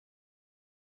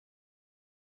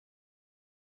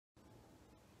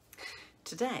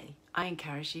Today, I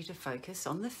encourage you to focus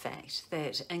on the fact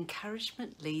that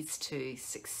encouragement leads to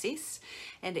success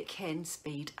and it can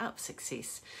speed up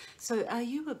success. So are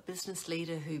you a business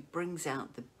leader who brings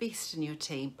out the best in your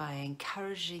team by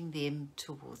encouraging them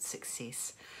towards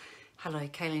success? Hello,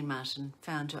 Kayleen Martin,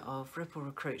 founder of Ripple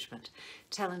Recruitment,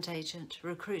 talent agent,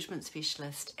 recruitment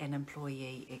specialist and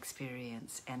employee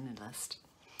experience analyst.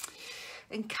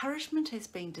 Encouragement has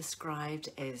been described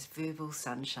as verbal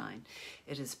sunshine.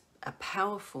 It is a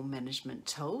powerful management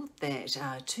tool that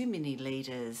too many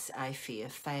leaders, I fear,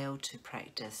 fail to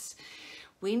practice.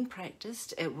 When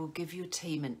practiced, it will give your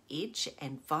team an edge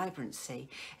and vibrancy,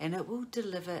 and it will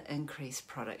deliver increased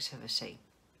productivity.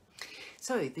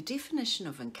 So the definition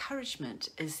of encouragement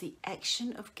is the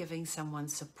action of giving someone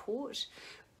support,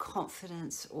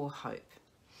 confidence, or hope.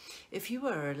 If you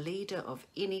are a leader of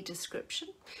any description,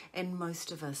 and most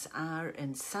of us are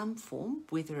in some form,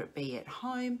 whether it be at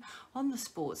home, on the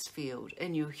sports field,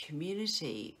 in your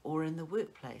community, or in the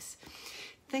workplace,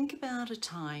 think about a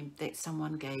time that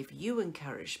someone gave you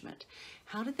encouragement.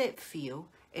 How did that feel,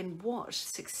 and what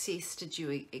success did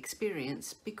you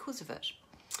experience because of it?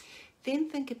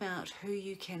 Then think about who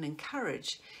you can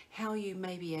encourage, how you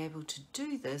may be able to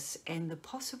do this, and the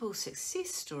possible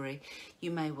success story you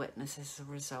may witness as a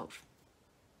result.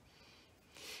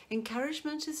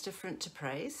 Encouragement is different to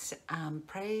praise.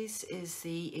 Praise is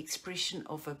the expression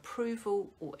of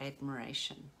approval or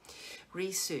admiration.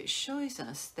 Research shows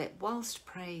us that whilst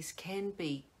praise can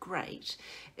be great,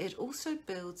 it also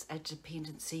builds a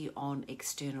dependency on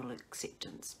external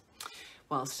acceptance,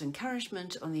 whilst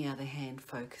encouragement, on the other hand,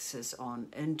 focuses on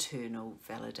internal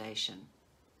validation.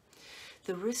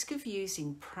 The risk of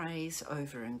using praise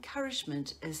over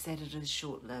encouragement is that it is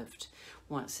short-lived.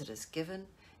 Once it is given,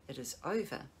 it is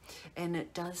over, and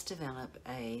it does develop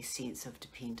a sense of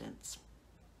dependence.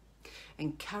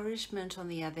 Encouragement, on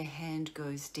the other hand,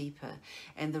 goes deeper,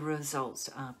 and the results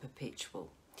are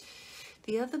perpetual.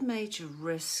 The other major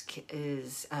risk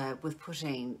is with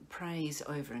putting praise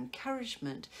over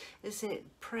encouragement is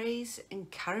that praise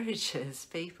encourages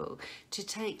people to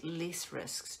take less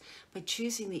risks by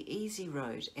choosing the easy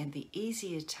road and the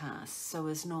easier tasks so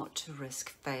as not to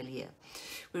risk failure,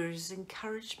 whereas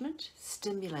encouragement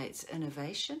stimulates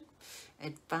innovation,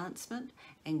 advancement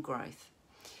and growth.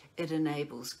 It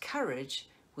enables courage,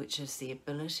 which is the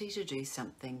ability to do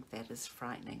something that is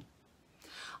frightening.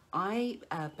 I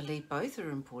believe both are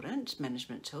important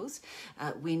management tools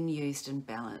when used in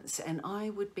balance, and I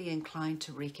would be inclined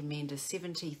to recommend a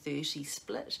 70-30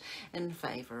 split in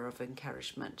favour of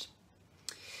encouragement.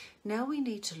 Now we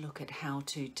need to look at how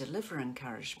to deliver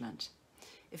encouragement.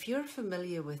 If you're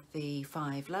familiar with the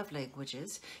 5 love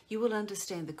languages, you will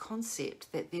understand the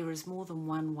concept that there is more than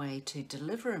one way to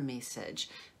deliver a message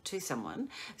to someone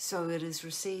so it is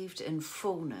received in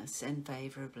fullness and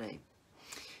favourably.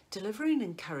 Delivering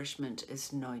encouragement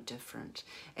is no different,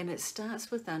 and it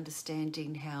starts with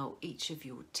understanding how each of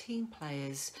your team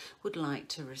players would like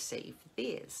to receive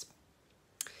theirs.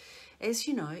 As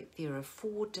you know, there are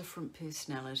 4 different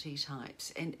personality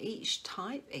types, and each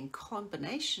type and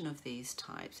combination of these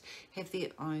types have their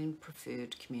own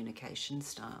preferred communication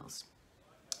styles.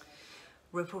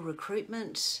 Ripple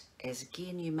Recruitment, as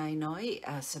again you may know,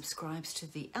 subscribes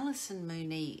to the Alison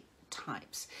Mooney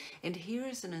types, and here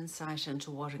is an insight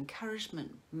into what encouragement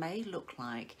may look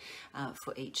like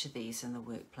for each of these in the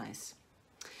workplace.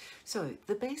 So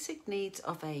the basic needs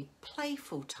of a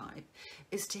playful type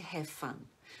is to have fun,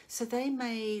 so they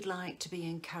may like to be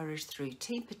encouraged through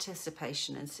team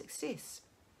participation and success.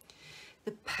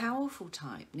 The powerful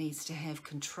type needs to have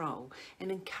control, and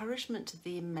encouragement to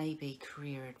them may be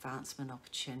career advancement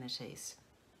opportunities.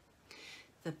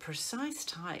 The precise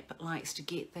type likes to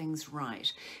get things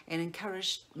right, and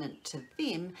encouragement to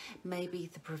them may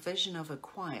be the provision of a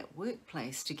quiet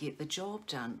workplace to get the job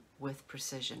done with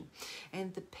precision.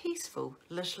 And the peaceful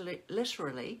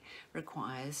literally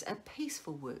requires a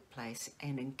peaceful workplace,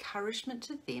 and encouragement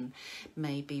to them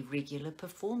may be regular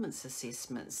performance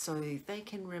assessments so they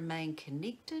can remain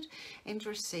connected and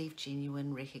receive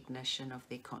genuine recognition of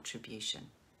their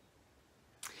contribution.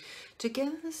 To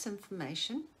gather this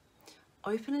information,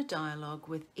 open a dialogue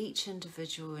with each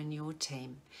individual in your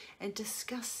team and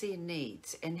discuss their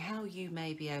needs and how you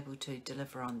may be able to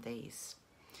deliver on these.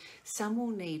 Some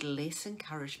will need less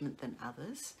encouragement than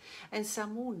others, and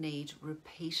some will need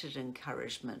repeated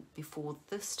encouragement before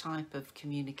this type of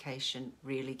communication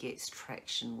really gets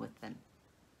traction with them.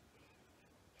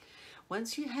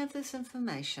 Once you have this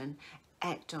information,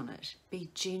 act on it. Be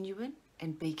genuine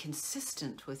and be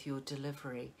consistent with your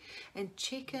delivery, and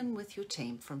check in with your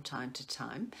team from time to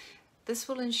time. This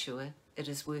will ensure it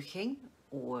is working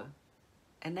or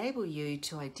enable you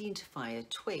to identify a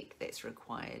tweak that's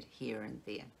required here and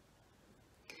there.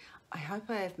 I hope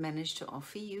I have managed to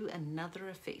offer you another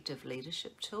effective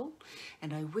leadership tool,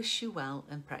 and I wish you well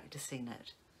in practicing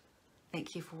it.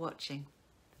 Thank you for watching.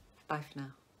 Bye for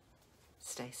now.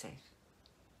 Stay safe.